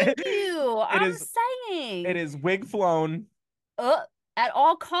you. It I'm is it saying. is wig flown uh, at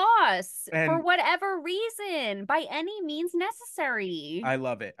all costs, for and whatever reason, by any means necessary. I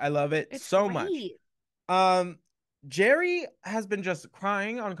love it. I love it It's so much. great. Um, Jerry has been just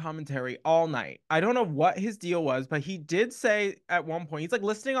crying on commentary all night. I don't know what his deal was, but he did say at one point, he's like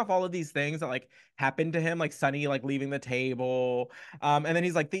listing off all of these things that like happened to him, like Sunny like leaving the table. And then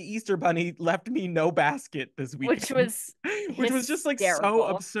he's like, the Easter Bunny left me no basket this Which weekend, was which was just like so hysterical.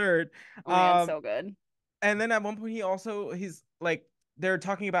 absurd. Oh my God, Um, so good. and then at one point he's like they're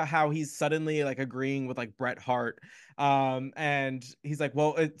talking about how he's suddenly like agreeing with like Bret Hart. And he's like,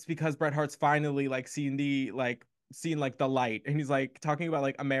 well, it's because Bret Hart's finally like seen like the light. And he's like talking about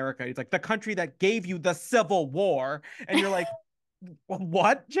like America. He's like the country that gave you the Civil War. And you're like,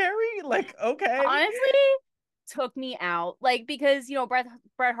 what, Jerry? Like, okay. Honestly, took me out. Like, because,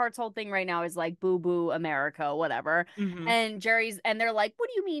 Bret Hart's whole thing right now is like boo boo America, whatever. Hmm. And they're like, what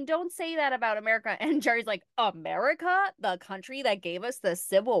do you mean? Don't say that about America. And Jerry's like, America, the country that gave us the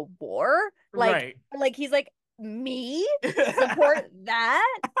Civil War? Right. Like he's like, me support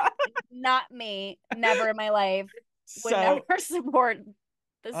that? Not me. Never in my life. Would never So, support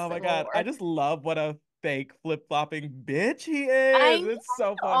the oh my Civil God, I War. just love what a fake flip-flopping bitch he is. I It's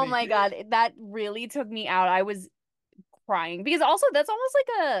so Oh funny. my God, that really took me out. I was crying because also that's almost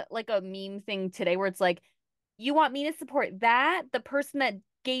like a meme thing today where it's like, you want me to support that, the person that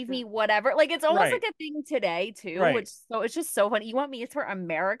gave me whatever. Like it's almost like Right. a thing today too, Right. which so it's just so funny. You want me to support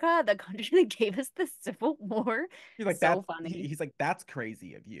America, the country that gave us the Civil War? He's like So that. funny. He's like that's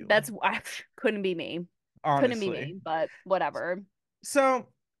crazy of you, That's I couldn't be me. Couldn't be honestly. me, but whatever. So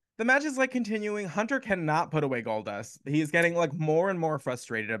the match is like continuing. Hunter cannot put away Goldust. He's getting like more and more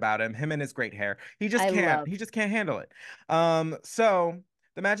frustrated about him and his great hair. He just I can't. love. He just can't handle it. So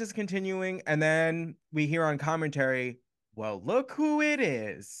the match is continuing, and then we hear on commentary, "Well, look who it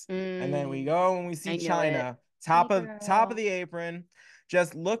is." And then we Mm, go and we see I knew it. China, Hey top of girl. the apron,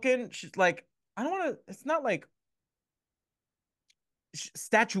 just looking. She's like, I don't want to. It's not like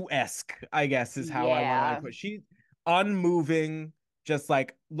statuesque, I guess is how I want to like Yeah. put. She's unmoving, just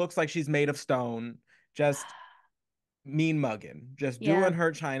like looks like she's made of stone, just mean mugging, just Yeah. doing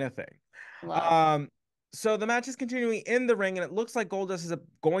her China thing. Love. Um, so the match is continuing in the ring, and it looks like Goldust is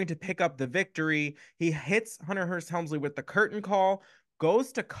going to pick up the victory. He hits Hunter Hearst Helmsley with the curtain call,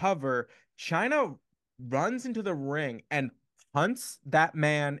 goes to cover. China runs into the ring and punts that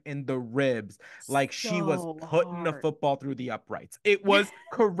man in the ribs like she was So putting a hard. football through the uprights. It was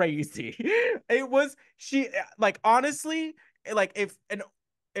crazy. It was she like honestly, like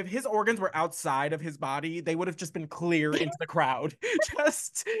if his organs were outside of his body, they would have just been clear into the crowd.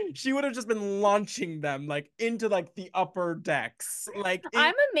 Just she would have just been launching them like into like the upper decks. Like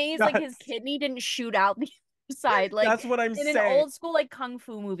I'm it amazed like his nuts. kidney didn't shoot out the other side. Like That's what I'm in an saying. old school like kung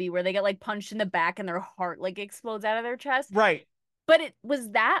fu movie where they get like punched in the back and their heart like explodes out of their chest. Right. But it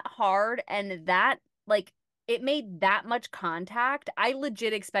was that hard and that like it made that much contact. I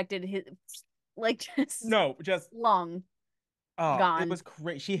legit expected his like just No, just lung oh, it gone. was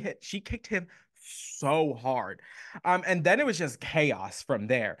crazy. She kicked him so hard. And then it was just chaos from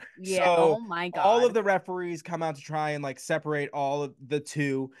there. Yeah. So Oh my all of God. the referees come out to try and like separate all of the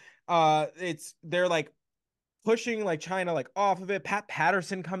two. They're like pushing like China like off of it. Pat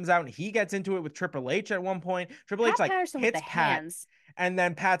Patterson comes out and he gets into it with Triple H at one point. Triple H Pat like Patterson with the hits Pat, hands. and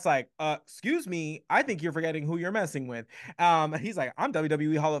then Pat's like, excuse me, I think you're forgetting who you're messing with. And he's like, I'm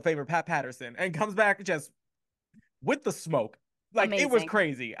WWE Hall of Famer Pat Patterson, and comes back just with the smoke. Like it was Amazing.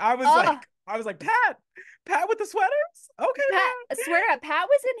 crazy. Oh, I was like, Pat with the sweaters? Okay, Pat, I man. swear to God, Pat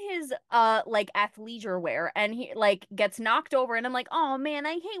was in his like athleisure wear and he like gets knocked over and I'm like, oh man,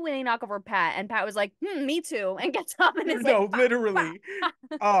 I hate when they knock over Pat. And Pat was like, me too, and gets up and is like, No, bah, bah. literally.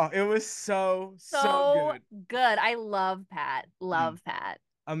 Oh, it was so So good. good. I love Pat. Mm, Love Pat.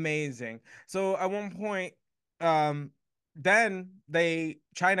 amazing. So at one point, um, then they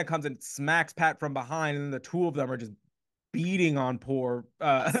China comes and smacks Pat from behind, and then the two of them are just beating on poor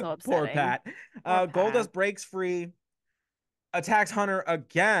So poor upsetting. Pat. Poor Pat. Goldust breaks free, attacks Hunter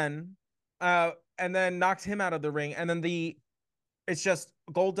again, and then knocks him out of the ring. And then it's just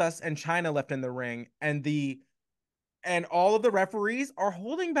Goldust and China left in the ring, and all of the referees are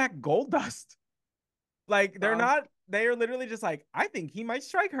holding back Goldust. Like Bro. they are literally just like, I think he might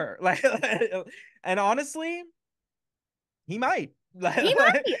strike her. Like, and honestly, he might. He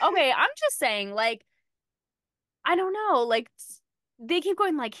might be. Okay, I'm just saying, like, I don't know. Like they keep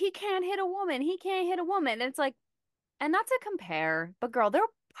going like he can't hit a woman, he can't hit a woman. And it's like, and not to compare, but girl, they're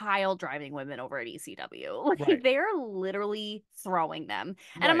pile driving women over at ECW. Like Right. they're literally throwing them.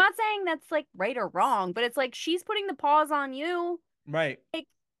 And I'm Right. not saying that's like right or wrong, but it's like she's putting the paws on you. Right. Like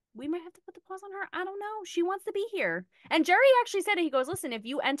we might have to put the paws on her. I don't know. She wants to be here. And Jerry actually said it. He goes, listen, if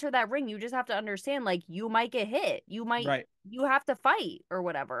you enter that ring, you just have to understand, like, you might get hit. Right. You have to fight or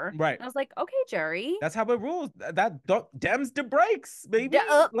whatever. Right. And I was like, okay, Jerry. That's how it rules. That dems the breaks, baby.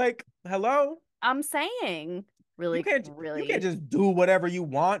 Like, hello. I'm saying, really, You can't really, just do whatever you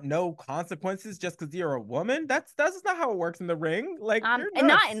want, no consequences just because you're a woman. That's not how it works in the ring. Like, you're and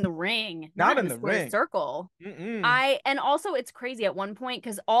not in nuts. the ring, not Not in in the the square ring. circle. Mm-mm. And also it's crazy at one point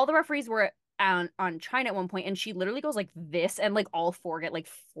because all the referees were on China at one point, and she literally goes like this, and like all four get like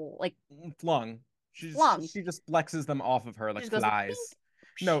full like Flung. flung. She just flexes them off of her She like just goes flies.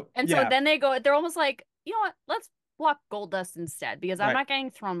 No, and so yeah. then they're almost like, you know what, let's block Goldust instead because I'm Right. not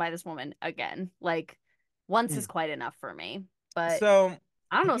getting thrown by this woman again. Like once is Mm. quite enough for me. But So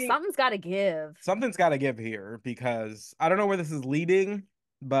I don't know, he something's got to give. something's got to give here because I don't know where this is leading,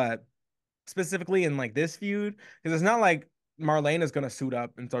 but specifically in like this feud, because it's not like Marlene is gonna suit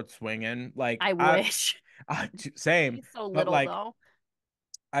up and start swinging. Like I wish. same, She's so but little like though.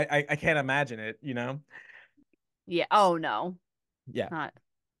 I can't imagine it, you know? Yeah. Oh no. Yeah. Not.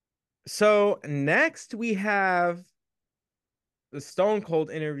 So next we have the Stone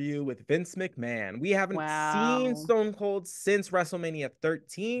Cold interview with Vince McMahon. We haven't seen Wow. Stone Cold since WrestleMania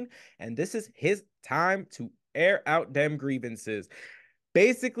 13, and this is his time to air out them grievances.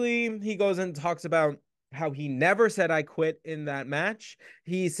 Basically, he goes and talks about how he never said I quit in that match.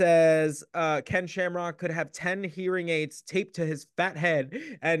 He says Ken Shamrock could have 10 hearing aids taped to his fat head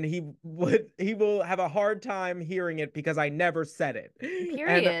and he will have a hard time hearing it because I never said it.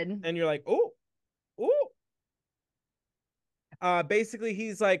 Period. And you're like, "Oh, oh." Basically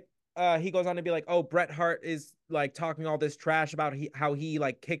he's like he goes on to be like, "Oh, Bret Hart is like talking all this trash about how he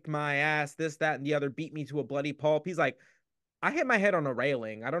like kicked my ass, this, that, and the other, beat me to a bloody pulp." He's like, I hit my head on a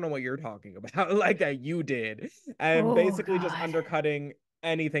railing. I don't know what you're talking about. Like that you did. And Oh basically just God. undercutting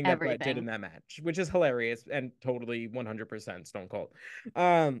anything that Bret did in Everything. that match, which is hilarious and totally 100% Stone Cold.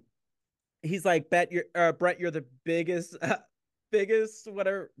 Um, he's like, Bret, you're the biggest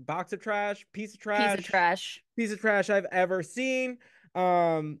whatever box of trash, Piece of trash. piece of trash I've ever seen.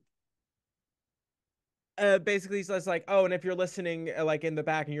 Um, basically he's just like, oh, and if you're listening like in the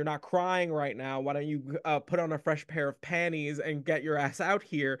back and you're not crying right now, why don't you put on a fresh pair of panties and get your ass out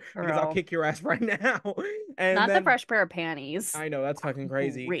here because I'll Girl. kick your ass right now. And Not the then fresh pair of panties. I know that's fucking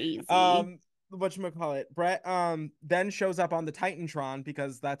crazy. Crazy. Whatchamacallit, Brett then shows up on the Titantron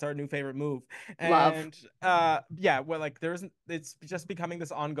because that's our new favorite move. Love. And yeah, well, like there's it's just becoming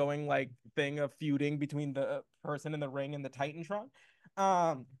this ongoing like thing of feuding between the person in the ring and the Titantron.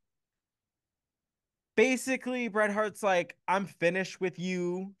 Um Basically Bret Hart's like, I'm finished with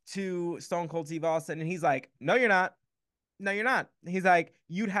you to Stone Cold Steve Austin. And he's like, no, you're not. No, you're not. He's like,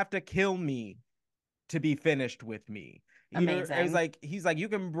 you'd have to kill me to be finished with me. Amazing. He's like, you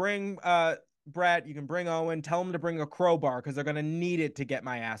can bring Bret, you can bring Owen, tell him to bring a crowbar because they're gonna need it to get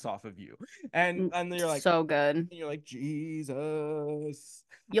my ass off of you. And So good. you're like, Jesus.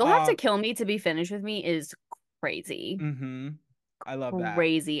 You'll have to Um, kill me to be finished with me is crazy. mm-hmm. I love that.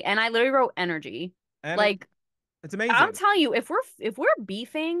 Crazy. And I literally wrote energy. And Like, it's I'm amazing. telling you, if we're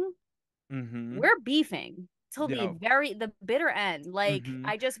beefing, Mm-hmm. we're beefing till Yo. the bitter end. Like Mm-hmm.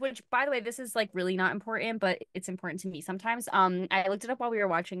 I just, which by the way, this is like really not important, but it's important to me sometimes. I looked it up while we were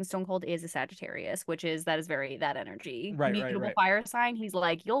watching. Stone Cold is a Sagittarius, which is that is very that energy. Right, right, Mutable right. fire sign. He's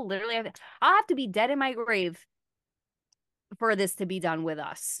like, you'll literally I'll have to be dead in my grave for this to be done with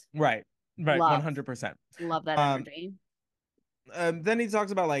us. Right. Right. Love. 100%. Love that Um, energy. then he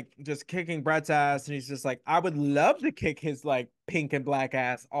talks about like just kicking Bret's ass, and he's just like, I would love to kick his like pink and black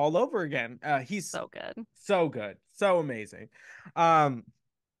ass all over again. He's So good. so good, so amazing. Um,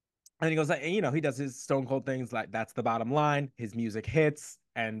 and he goes like, you know, he does his Stone Cold things like that's the bottom line. His music hits,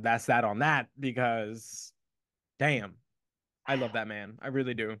 and that's that on that because, damn, I love that man. I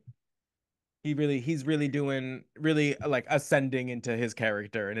really do. He's really doing really like ascending into his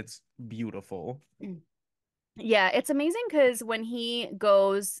character, and it's beautiful. Yeah, it's amazing because when he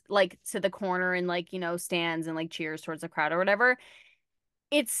goes like to the corner and like, stands and like cheers towards the crowd or whatever,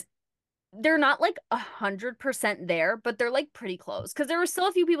 it's they're not like 100% there, but they're like pretty close. Because there were still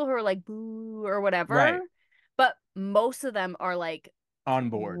a few people who were like boo or Right whatever, but most of them are like on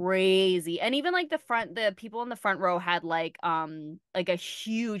board. crazy. And even like the people in the front row had like a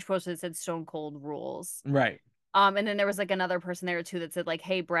huge poster that said Stone Cold rules. Right. And then there was like another person there too that said like,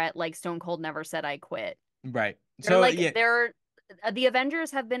 "Hey Brett, like Stone Cold never said I quit." Right. They're So like yeah, they're the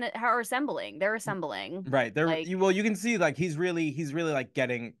Avengers are assembling. They're assembling. Right. There Like well, you can see like he's really like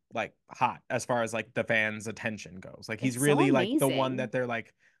getting like hot as far as like the fans' attention goes. Like he's it's so really like the one that amazing. they're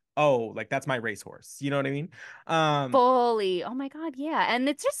like, "Oh, like that's my racehorse." You know what I mean? Um Fully. Oh my God, yeah. And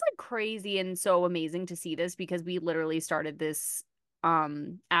it's just like crazy and so amazing to see this because we literally started this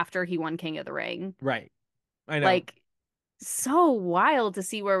after he won King of the Ring. right. I know. Like so wild to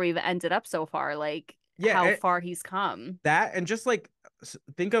see where we've ended up so far, like how Yeah, far he's come. that and just like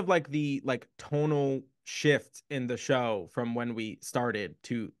think of like the like tonal shift in the show from when we started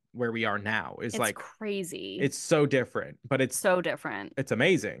to where we are now is It's like crazy. it's so different, but So different. it's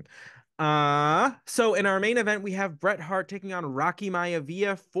amazing. So in our main event, we have Bret Hart taking on Rocky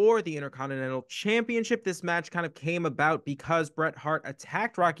Maivia for the Intercontinental Championship. This match kind of came about because Bret Hart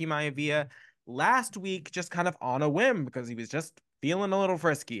attacked Rocky Maivia last week, just kind of on a whim because he was just feeling a little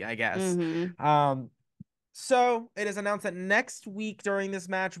frisky, I guess. Hmm. Um, so it is announced that next week during this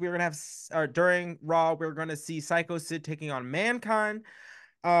match, we're gonna have, or during Raw, we're gonna see Psycho Sid taking on Mankind.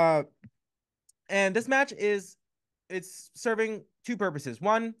 Uh, and this match is it's serving two purposes.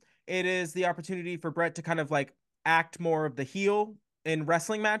 One, it is the opportunity for Bret to kind of like act more of the heel in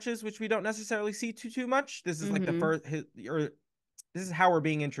wrestling matches, which we don't necessarily see too much. This is like the Hmm. first or this is how we're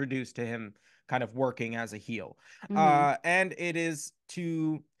being introduced to him kind of working as a heel. Hmm. And it is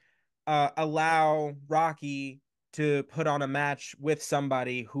to allow Rocky to put on a match with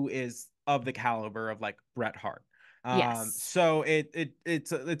somebody who is of the caliber of like Bret Hart. Yes. So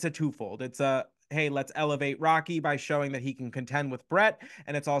it's a twofold. It's a hey, let's elevate Rocky by showing that he can contend with Bret,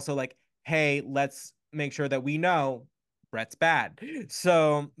 and it's also like hey, let's make sure that we know Bret's bad.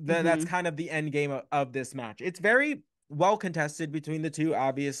 So that's Hmm. kind of the end game of this match. It's very well contested between the two.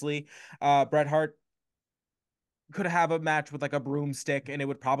 Obviously, Bret Hart could have a match with like a broomstick and it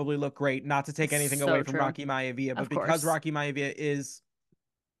would probably look great. Not to take anything away So from true. Rocky Maivia, but Of because course. Rocky Maivia is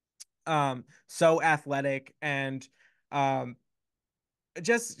so athletic and um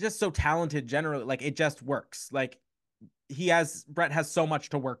just so talented generally, like it just works. Like Bret has so much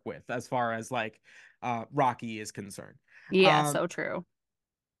to work with as far as like Rocky is concerned. Yeah, Um so true.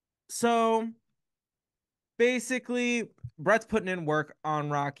 so basically Bret's putting in work on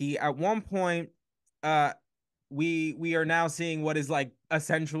Rocky. At one point, uh we are now seeing what is like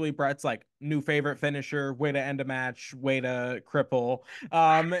essentially Bret's like new favorite finisher, way to end a match, way to cripple,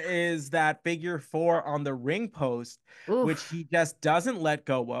 is that figure four on the ring post, which Oof. he just doesn't let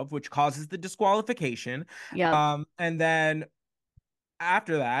go of, which causes the disqualification. Yep. And then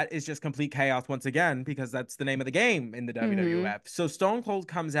after that is just complete chaos once again, because that's the name of the game in the Hmm. WWF. So Stone Cold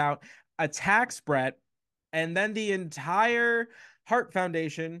comes out, attacks Bret, and then the entire Hart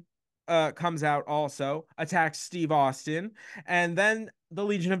Foundation comes out also, attacks Steve Austin, and then the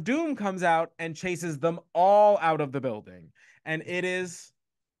Legion of Doom comes out and chases them all out of the building. And it is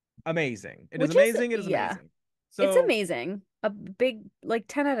amazing. It is Which is, amazing. It is yeah, amazing. it's So amazing. A big, like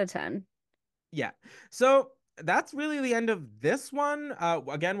 10 out of 10. yeah. So that's really the end of this one.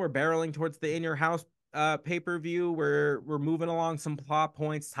 Again, we're barreling towards the In Your House pay-per-view. We're moving along some plot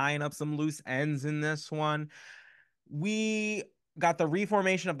points, tying up some loose ends in this one. We got the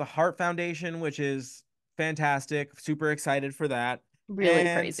reformation of the Hart Foundation, which is fantastic. Super excited for that. Really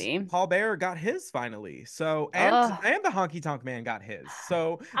And crazy. Paul Bearer got his finally. So Ugh. and the Honky Tonk Man got his.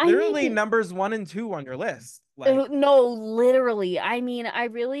 So I literally mean, numbers one and two on your list. Like, no, literally. I mean,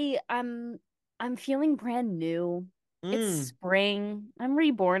 I'm feeling brand new. It's mm, spring. I'm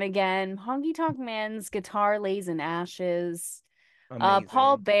reborn again. Honky Tonk Man's guitar lays in ashes. Paul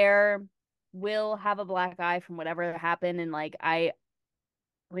amazing. Bear will have a black eye from whatever happened, and like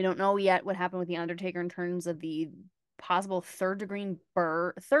we don't know yet what happened with the Undertaker in terms of the possible third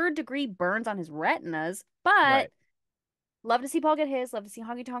degree burns on his retinas, but Right. love to see Paul get his. Love to see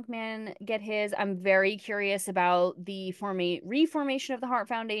Honky Tonk Man get his. I'm very curious about the reformation of the Hart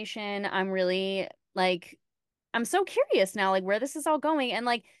Foundation. I'm really like, I'm so curious now, like where this is all going, and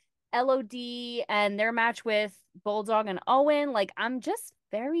like LOD and their match with Bulldog and Owen. Like, I'm just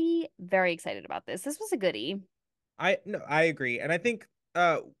very, very excited about this. This was a goodie. I no, I agree. And I think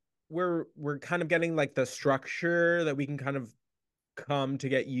uh we're kind of getting like the structure that we can kind of come to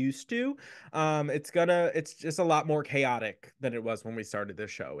get used to. It's just a lot more chaotic than it was when we started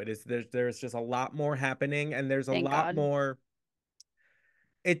this show. It is there's just a lot more happening and there's a Thank lot God. more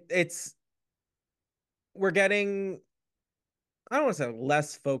it's we're getting I don't want to say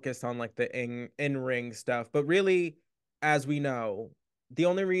less focused on like the in-ring stuff, but really as we know, the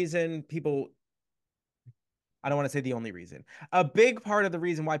only reason people I don't want to say the only reason. A big part of the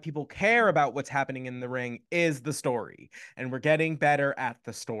reason why people care about what's happening in the ring is the story, and we're getting better at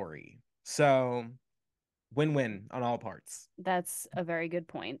the story. So Win-win on all parts. That's a very good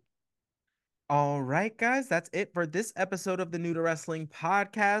point. All right, guys, that's it for this episode of the New to Wrestling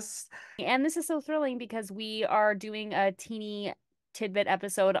podcast. And this is so thrilling because we are doing a teeny tidbit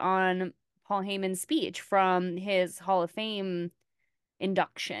episode on Paul Heyman's speech from his Hall of Fame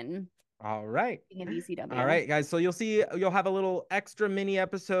induction All right. in All ECW. right, guys. So you'll have a little extra mini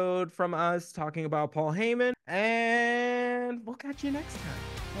episode from us talking about Paul Heyman, and we'll catch you next time.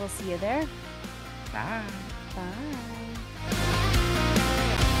 We'll see you there. Bye. Bye.